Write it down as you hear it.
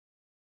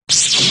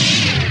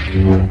What's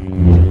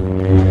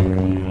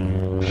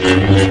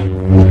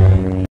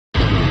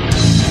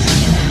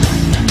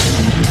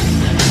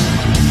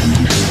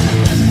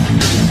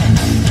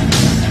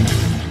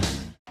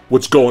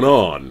going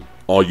on,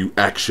 all you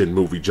action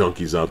movie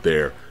junkies out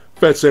there?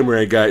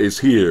 PhatSamuraiGuy is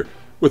here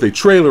with a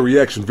trailer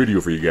reaction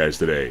video for you guys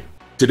today.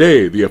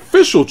 Today, the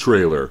official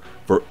trailer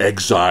for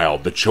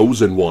Exiled, The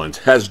Chosen Ones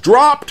has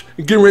dropped.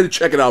 Get ready to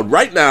check it out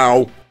right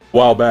now. A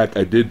while back,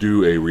 I did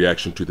do a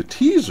reaction to the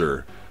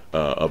teaser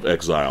of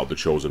Exiled, The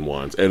Chosen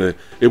Ones, and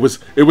it was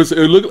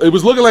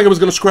looking like it was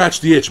gonna scratch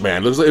the itch,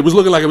 man. It was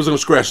looking like it was gonna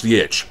scratch the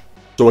itch.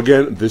 So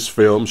again, this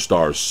film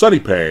stars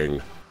Sunny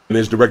Pang and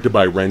is directed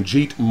by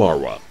Ranjit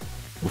Marwa.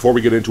 Before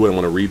we get into it, I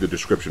want to read the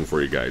description for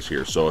you guys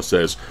here. So it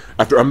says,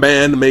 after a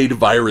man-made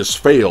virus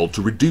failed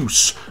to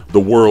reduce the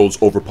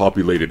world's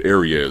overpopulated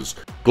areas,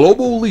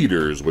 global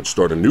leaders would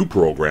start a new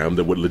program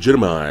that would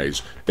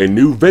legitimize a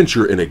new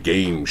venture in a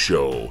game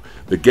show.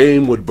 The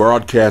game would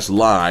broadcast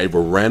live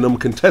where random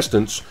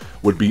contestants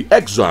would be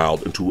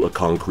exiled into a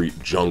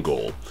concrete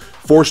jungle,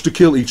 forced to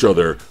kill each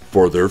other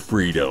for their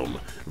freedom.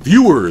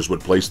 Viewers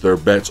would place their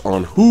bets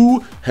on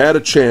who had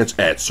a chance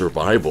at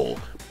survival.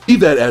 Be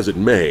that as it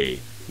may,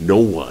 no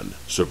one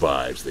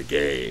survives the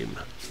game.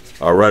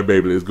 Alright,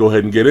 baby, let's go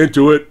ahead and get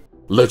into it.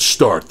 Let's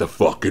start the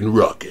fucking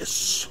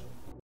ruckus.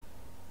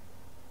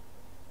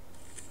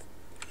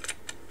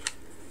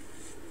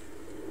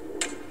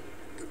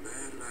 The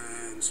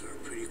Badlands are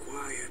pretty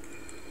quiet.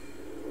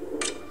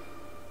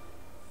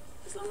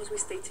 As long as we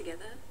stay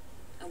together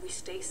and we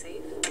stay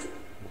safe.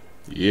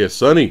 Yeah,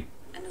 Sonny.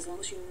 And as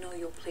long as you know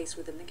your place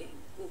within the game,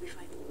 we'll be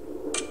fine.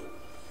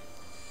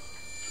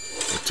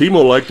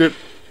 Timo liked it.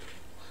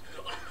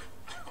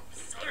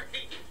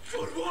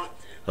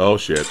 Oh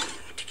shit.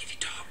 Tickety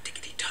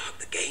talk,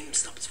 the game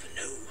stops for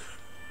no.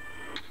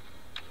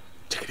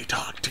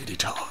 Tickety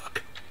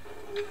talk.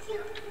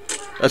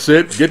 That's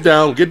it. Get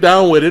down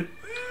with it.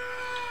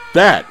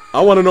 That,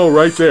 I want to know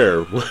right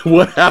there,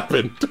 what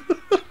happened?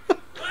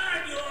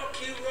 Why'd you all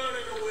keep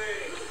running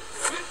away?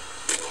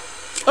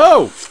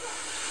 Oh!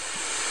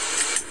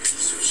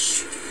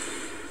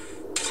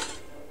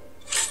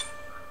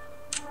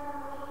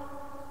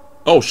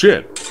 Oh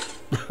shit.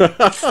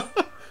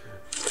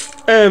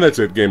 And that's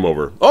it, game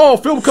over. Oh,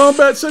 Film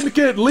Combat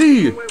Syndicate,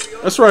 Lee!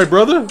 That's right,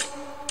 brother.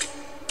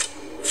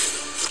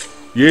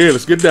 Yeah,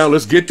 let's get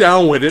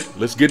down with it.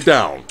 Let's get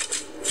down.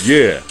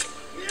 Yeah.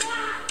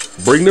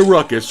 Bring the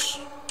ruckus.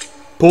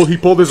 He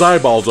pulled his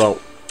eyeballs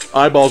out.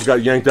 Eyeballs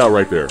got yanked out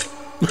right there.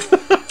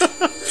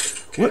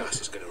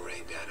 What?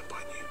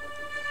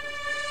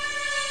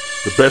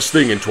 The best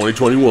thing in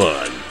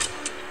 2021.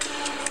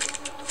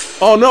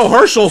 Oh no,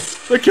 Herschel!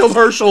 They killed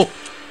Herschel!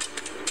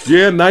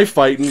 Yeah, knife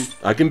fighting.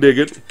 I can dig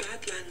it.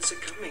 Badlands are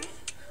coming.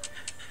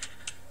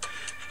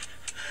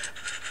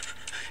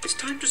 It's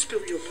time to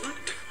spill your blood.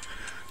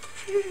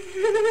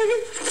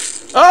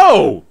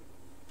 Oh!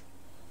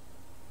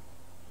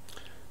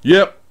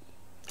 Yep.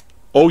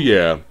 Oh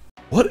yeah.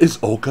 What is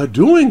Oka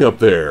doing up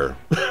there?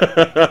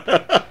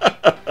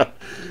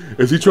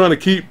 Is he trying to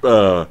keep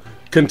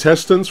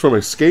contestants from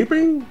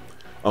escaping?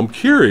 I'm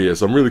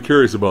curious. I'm really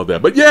curious about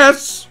that. But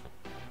yes!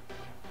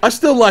 I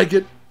still like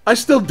it. I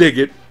still dig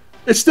it.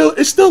 It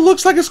still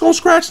looks like it's gonna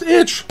scratch the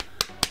itch.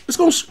 It's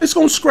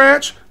gonna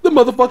scratch the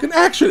motherfucking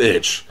action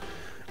itch.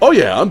 Oh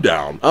yeah, I'm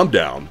down.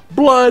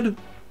 Blood,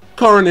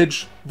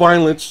 carnage,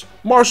 violence,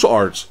 martial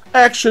arts,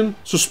 action,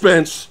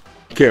 suspense.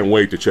 Can't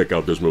wait to check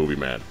out this movie,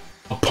 man.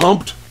 I'm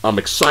pumped. I'm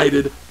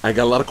excited. I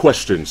got a lot of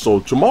questions. So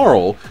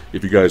tomorrow,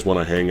 if you guys want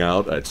to hang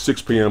out at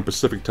 6 p.m.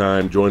 Pacific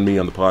time, join me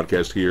on the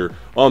podcast here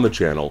on the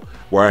channel,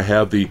 where I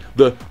have the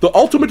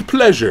ultimate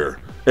pleasure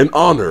and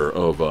honor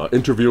of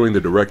interviewing the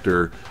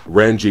director,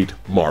 Ranjit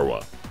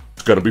Marwa.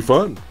 It's gonna be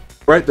fun.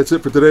 Alright, that's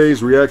it for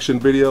today's reaction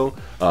video.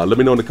 Let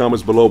me know in the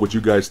comments below what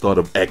you guys thought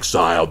of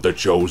Exiled, The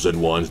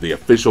Chosen Ones, the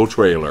official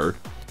trailer.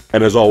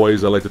 And as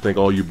always, I'd like to thank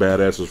all you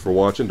badasses for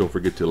watching. Don't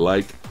forget to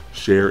like,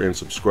 share, and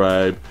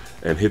subscribe,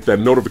 and hit that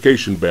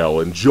notification bell,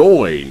 and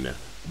join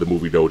the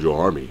Movie Dojo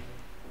Army.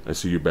 I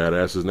see you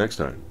badasses next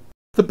time.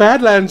 The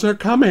Badlands are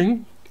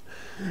coming.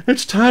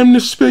 It's time to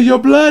spill your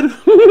blood.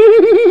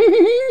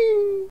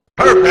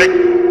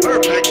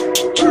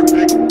 Perfect.